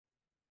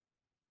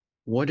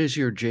What is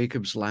your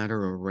Jacob's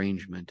ladder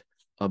arrangement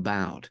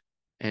about,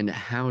 and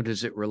how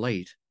does it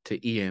relate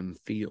to EM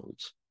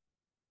fields?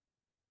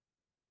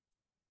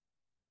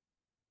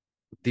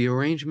 The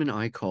arrangement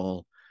I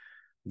call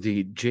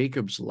the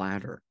Jacob's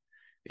ladder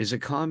is a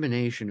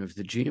combination of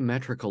the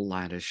geometrical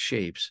lattice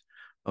shapes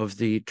of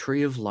the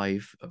tree of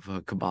life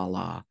of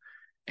Kabbalah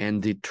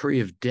and the tree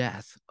of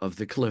death of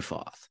the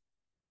Qliphoth.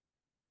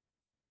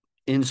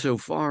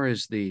 Insofar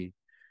as the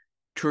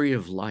tree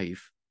of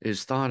life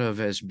is thought of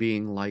as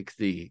being like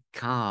the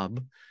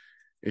Khab,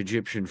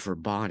 Egyptian for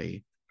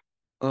body,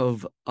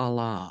 of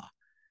Allah,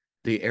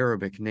 the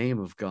Arabic name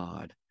of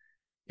God,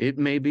 it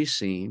may be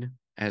seen,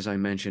 as I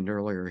mentioned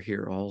earlier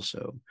here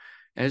also,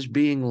 as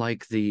being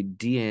like the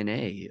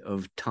DNA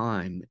of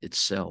time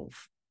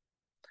itself.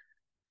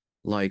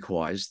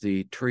 Likewise,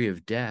 the tree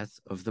of death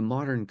of the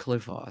modern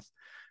Qliphoth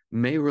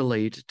may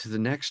relate to the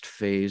next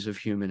phase of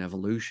human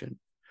evolution,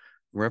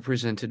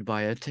 represented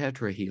by a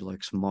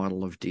tetra-helix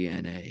model of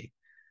DNA.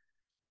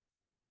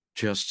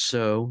 Just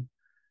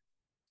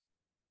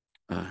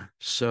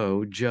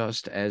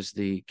just as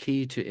the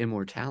key to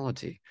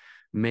immortality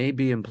may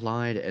be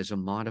implied as a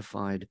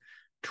modified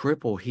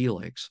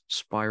triple-helix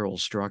spiral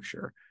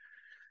structure,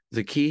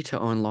 the key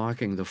to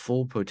unlocking the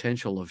full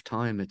potential of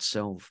time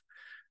itself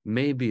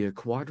may be a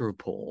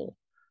quadrupole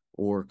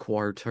or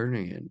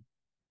quaternion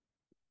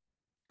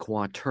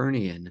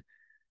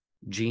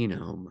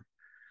genome,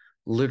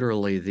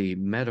 literally the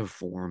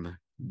metaform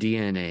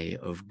DNA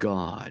of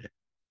God.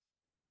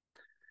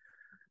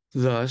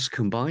 Thus,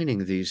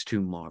 combining these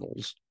two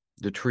models,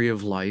 the tree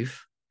of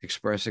life,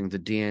 expressing the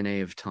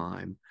DNA of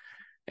time,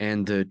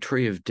 and the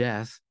tree of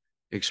death,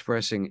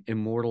 expressing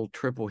immortal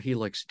triple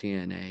helix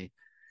DNA,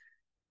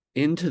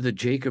 into the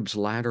Jacob's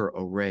ladder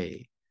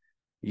array,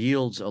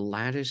 yields a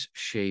lattice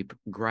shape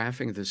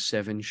graphing the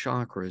 7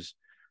 chakras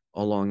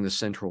along the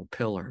central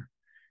pillar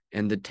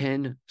and the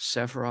 10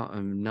 sefira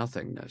of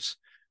nothingness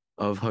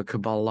of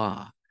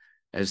Kabbalah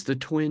as the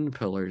twin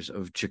pillars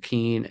of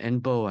Jachin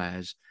and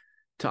Boaz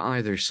to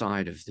either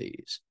side of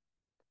these.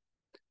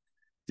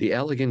 The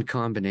elegant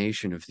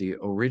combination of the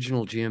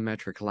original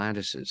geometric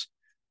lattices,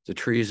 the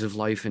trees of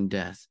life and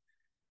death,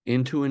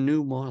 into a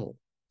new model,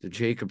 the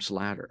Jacob's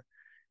ladder,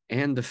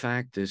 and the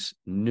fact this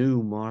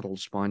new model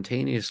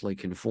spontaneously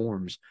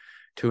conforms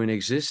to an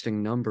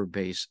existing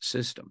number-based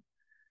system,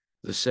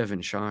 the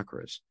 7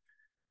 chakras,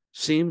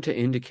 seem to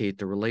indicate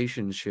the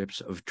relationships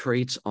of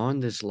traits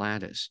on this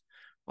lattice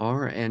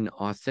are an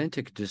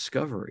authentic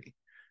discovery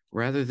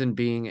rather than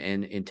being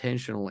an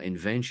intentional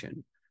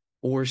invention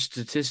or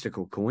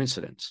statistical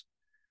coincidence.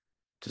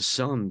 To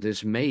some,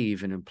 this may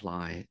even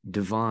imply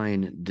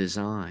divine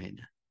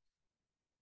design.